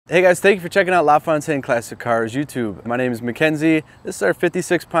Hey guys, thank you for checking out Lafontaine Classic Cars YouTube. My name is Mackenzie. This is our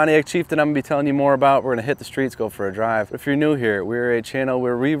 56 Pontiac Chieftain I'm going to be telling you more about. We're going to hit the streets, go for a drive. If you're new here, we're a channel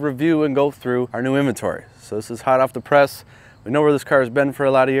where we review and go through our new inventory. So this is hot off the press. We know where this car has been for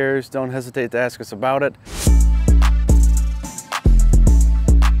a lot of years. Don't hesitate to ask us about it.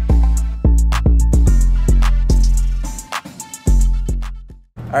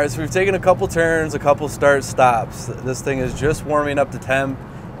 All right, so we've taken a couple turns, a couple start stops. This thing is just warming up to temp,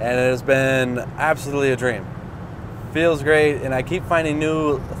 and it has been absolutely a dream. Feels great, and I keep finding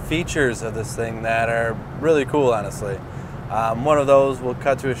new features of this thing that are really cool, honestly. One of those, we'll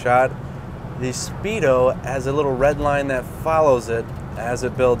cut to a shot. The Speedo has a little red line that follows it as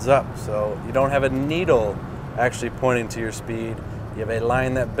it builds up. So you don't have a needle actually pointing to your speed. You have a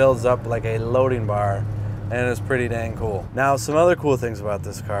line that builds up like a loading bar, and it's pretty dang cool. Now, some other cool things about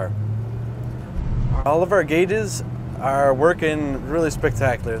this car. All of our gauges are working really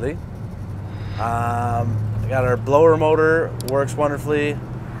spectacularly. Got our blower motor, works wonderfully.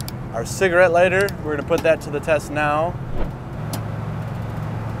 Our cigarette lighter, we're gonna put that to the test now.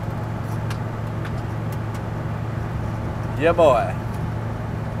 Yeah, boy.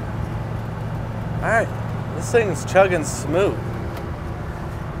 All right, this thing's chugging smooth.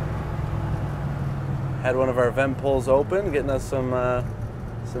 Had one of our vent pulls open, getting us some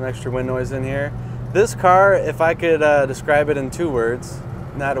extra wind noise in here. This car, if I could describe it in two words,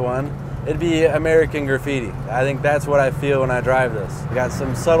 not one, it'd be American graffiti. I think that's what I feel when I drive this. We got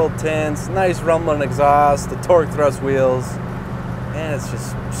some subtle tints, nice rumbling exhaust, the torque thrust wheels, and it's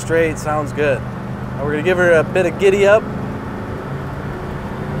just straight, sounds good. Now we're gonna give her a bit of giddy up.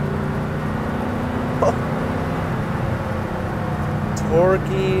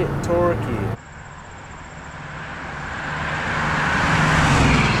 Torquey.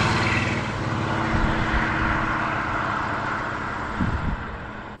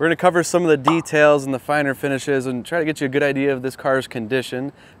 We're going to cover some of the details and the finer finishes and try to get you a good idea of this car's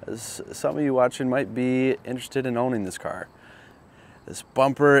condition, as some of you watching might be interested in owning this car. This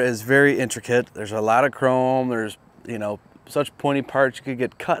bumper is very intricate. There's a lot of chrome. There's, you know, such pointy parts you could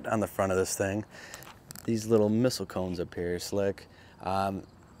get cut on the front of this thing. These little missile cones up here, slick.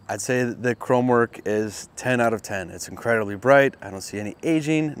 I'd say the chrome work is 10 out of 10. It's incredibly bright. I don't see any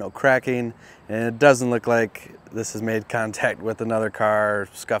aging, no cracking, and it doesn't look like this has made contact with another car or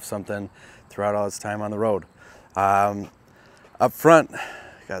scuffed something throughout all its time on the road. Up front,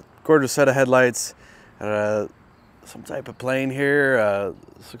 got a gorgeous set of headlights, some type of plane here.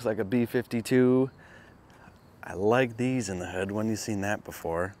 This looks like a B-52. I like these in the hood. When you seen that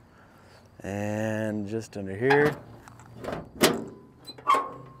before? And just under here.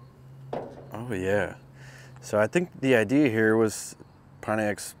 Oh yeah. So I think the idea here was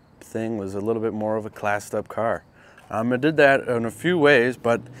Pontiac's thing was a little bit more of a classed up car. It did that in a few ways,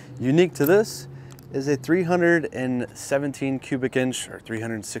 but unique to this is a 317 cubic inch or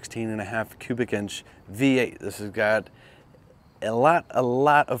 316 and a half cubic inch V8. This has got a lot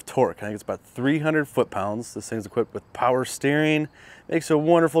of torque. I think it's about 300 foot-pounds. This thing's equipped with power steering. Makes a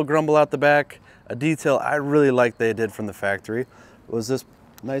wonderful grumble out the back. A detail I really liked they did from the factory was this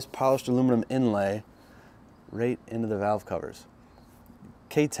nice polished aluminum inlay right into the valve covers.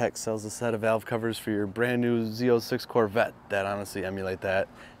 K-Tech sells a set of valve covers for your brand new Z06 Corvette that honestly emulate that,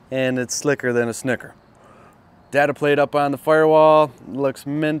 and it's slicker than a Snicker. Data plate up on the firewall, looks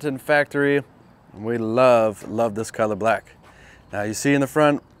mint and factory. We love this color black. Now you see in the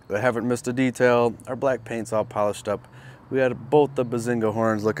front, I haven't missed a detail. Our black paint's all polished up. We had both the Bazinga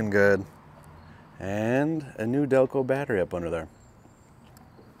horns looking good, and a new Delco battery up under there.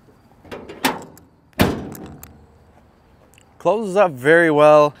 Closes up very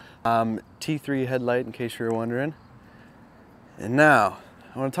well. T3 headlight, in case you were wondering. And now,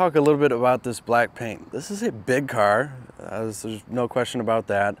 I want to talk a little bit about this black paint. This is a big car. There's no question about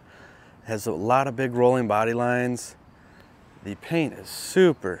that. It has a lot of big rolling body lines. The paint is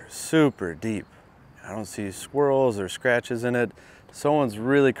super deep. I don't see swirls or scratches in it. Someone's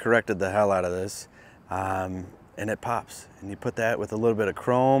really corrected the hell out of this. And it pops. And you put that with a little bit of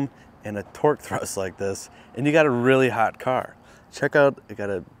chrome and a torque thrust like this, and you got a really hot car. Check out, it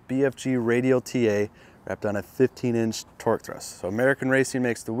got a BFG radial TA wrapped on a 15-inch torque thrust. So American Racing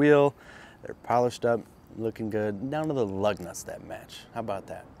makes the wheel. They're polished up, looking good, down to the lug nuts that match. How about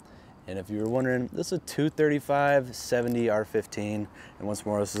that? And if you were wondering, this is a 235 70 R15, and once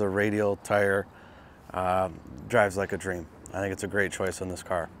more, this is a radial tire. Drives like a dream. I think it's a great choice on this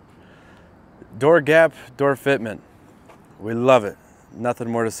car. Door gap, door fitment. We love it. Nothing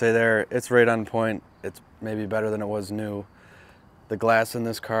more to say there. It's right on point. It's maybe better than it was new. The glass in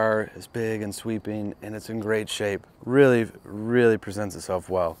this car is big and sweeping, and it's in great shape. Really, really presents itself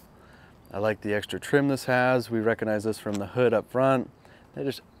well. I like the extra trim this has. We recognize this from the hood up front. They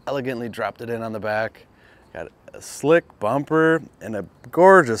just elegantly dropped it in on the back. Got a slick bumper and a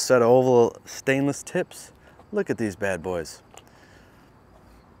gorgeous set of oval stainless tips. Look at these bad boys.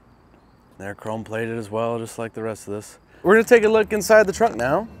 They're chrome plated as well, just like the rest of this. We're gonna take a look inside the trunk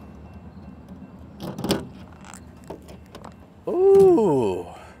now. Ooh,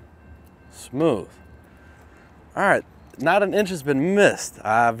 smooth. All right, not an inch has been missed.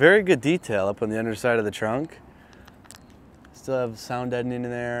 Very good detail up on the underside of the trunk. Still have sound deadening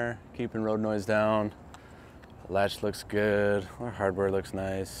in there, keeping road noise down. Latch looks good, our hardware looks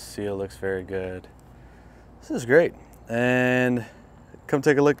nice, seal looks very good. This is great. And come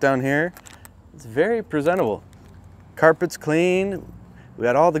take a look down here. It's very presentable. Carpet's clean. We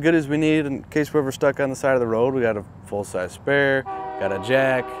got all the goodies we need in case we're ever stuck on the side of the road. We got a full-size spare, got a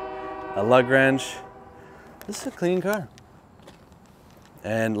jack, a lug wrench. This is a clean car.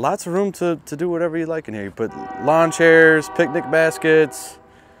 And lots of room to do whatever you like in here. You put lawn chairs, picnic baskets,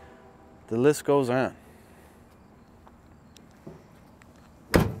 the list goes on.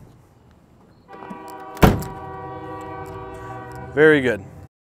 Very good.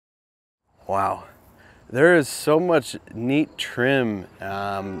 Wow. There is so much neat trim,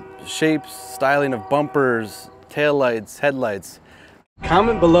 shapes, styling of bumpers, taillights, headlights.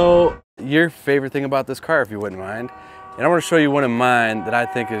 Comment below your favorite thing about this car if you wouldn't mind. And I want to show you one of mine that I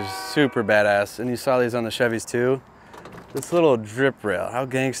think is super badass. And you saw these on the Chevys too. This little drip rail, how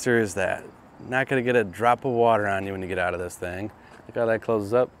gangster is that? Not gonna get a drop of water on you when you get out of this thing. Look how that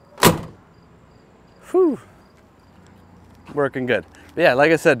closes up. Whew. Working good. But yeah,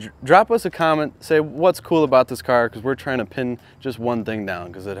 like I said, drop us a comment, say what's cool about this car, because we're trying to pin just one thing down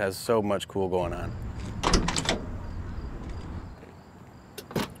because it has so much cool going on.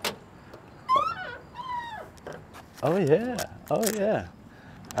 Oh yeah, oh yeah.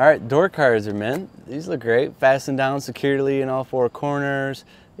 All right, door cards are mint. These look great. Fastened down securely in all four corners.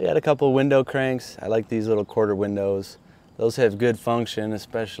 We had a couple of window cranks. I like these little quarter windows. Those have good function,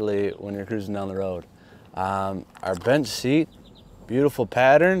 especially when you're cruising down the road. Our bench seat, beautiful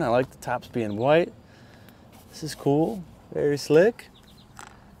pattern. I like the tops being white. This is cool, very slick.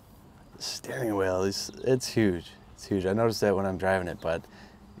 The steering wheel, it's huge. It's huge. I noticed that when I'm driving it, but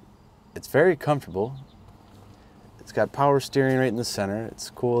it's very comfortable. It's got power steering right in the center. It's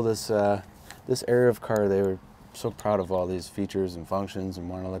cool, this era of car, they were so proud of all these features and functions and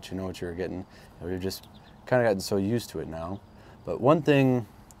wanted to let you know what you were getting. And we've just kind of gotten so used to it now. But one thing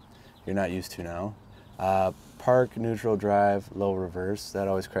you're not used to now, park, neutral, drive, low reverse. That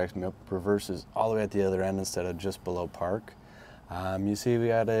always cracks me up. Reverse is all the way at the other end instead of just below park. You see we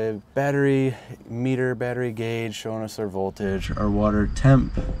got a battery meter, battery gauge showing us our voltage, our water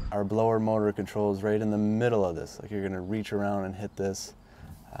temp. Our blower motor controls right in the middle of this. Like you're gonna reach around and hit this.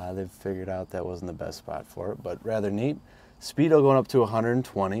 They've figured out that wasn't the best spot for it, but rather neat. Speedo going up to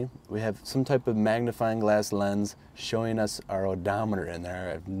 120. We have some type of magnifying glass lens showing us our odometer in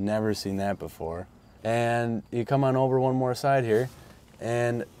there. I've never seen that before. And you come on over one more side here,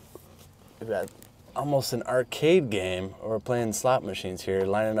 and we've got almost an arcade game, or we're playing slot machines here,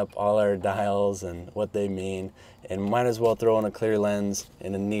 lining up all our dials and what they mean, and might as well throw in a clear lens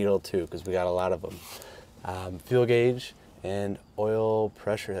and a needle too, because we got a lot of them. Fuel gauge and oil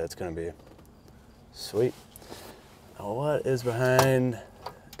pressure, that's gonna be sweet. Now what is behind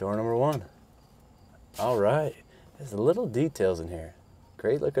door number one? All right, there's little details in here.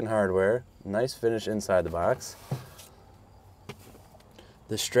 Great looking hardware, nice finish inside the box.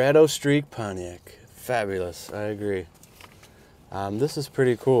 The Strato Streak Pontiac, fabulous, I agree. This is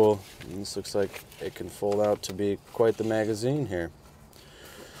pretty cool. This looks like it can fold out to be quite the magazine here.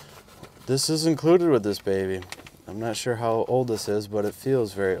 This is included with this baby. I'm not sure how old this is, but it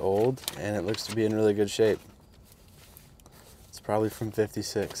feels very old, and it looks to be in really good shape. It's probably from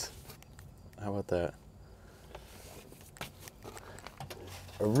 '56. How about that?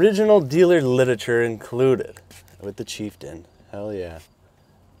 Original dealer literature included with the Chieftain. Hell yeah.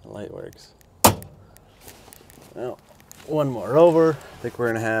 The light works. Well, one more over. I think we're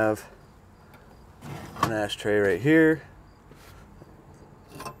gonna have an ashtray right here.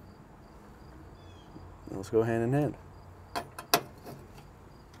 Let's go hand in hand.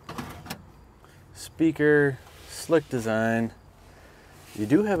 Speaker, slick design. You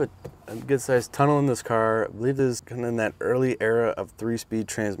do have a good sized tunnel in this car. I believe this is kind of in that early era of 3-speed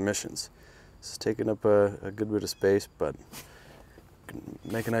transmissions. This is taking up a good bit of space, but you can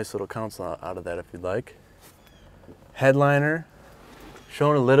make a nice little console out of that if you'd like. Headliner,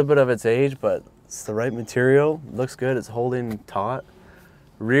 showing a little bit of its age, but It's the right material, looks good, it's holding taut.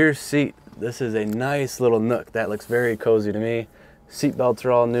 Rear seat, this is a nice little nook. That looks very cozy to me. Seat belts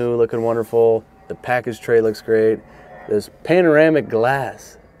are all new, looking wonderful. The package tray looks great. There's panoramic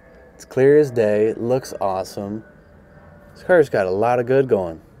glass. It's clear as day, it looks awesome. This car's got a lot of good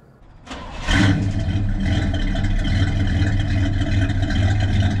going.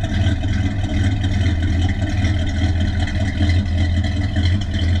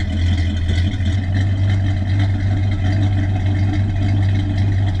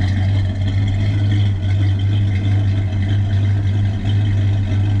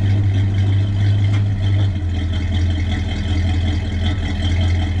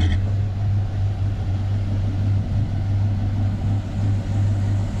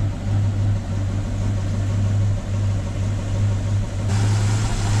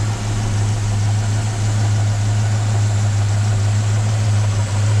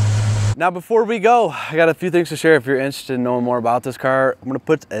 Now before we go, I got a few things to share. If you're interested in knowing more about this car, I'm gonna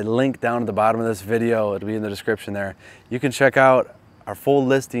put a link down at the bottom of this video. It'll be in the description there. You can check out our full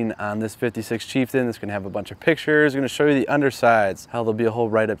listing on this 56 Chieftain. It's gonna have a bunch of pictures. It's gonna show you the undersides. Hell, there'll be a whole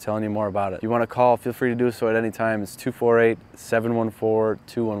write-up telling you more about it. If you wanna call, feel free to do so at any time. It's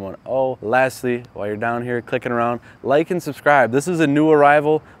 248-714-2110. Lastly, while you're down here clicking around, like and subscribe. This is a new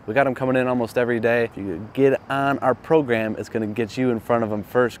arrival. We got them coming in almost every day. If you get on our program, it's gonna get you in front of them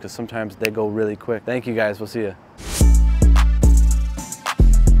first because sometimes they go really quick. Thank you guys, we'll see you.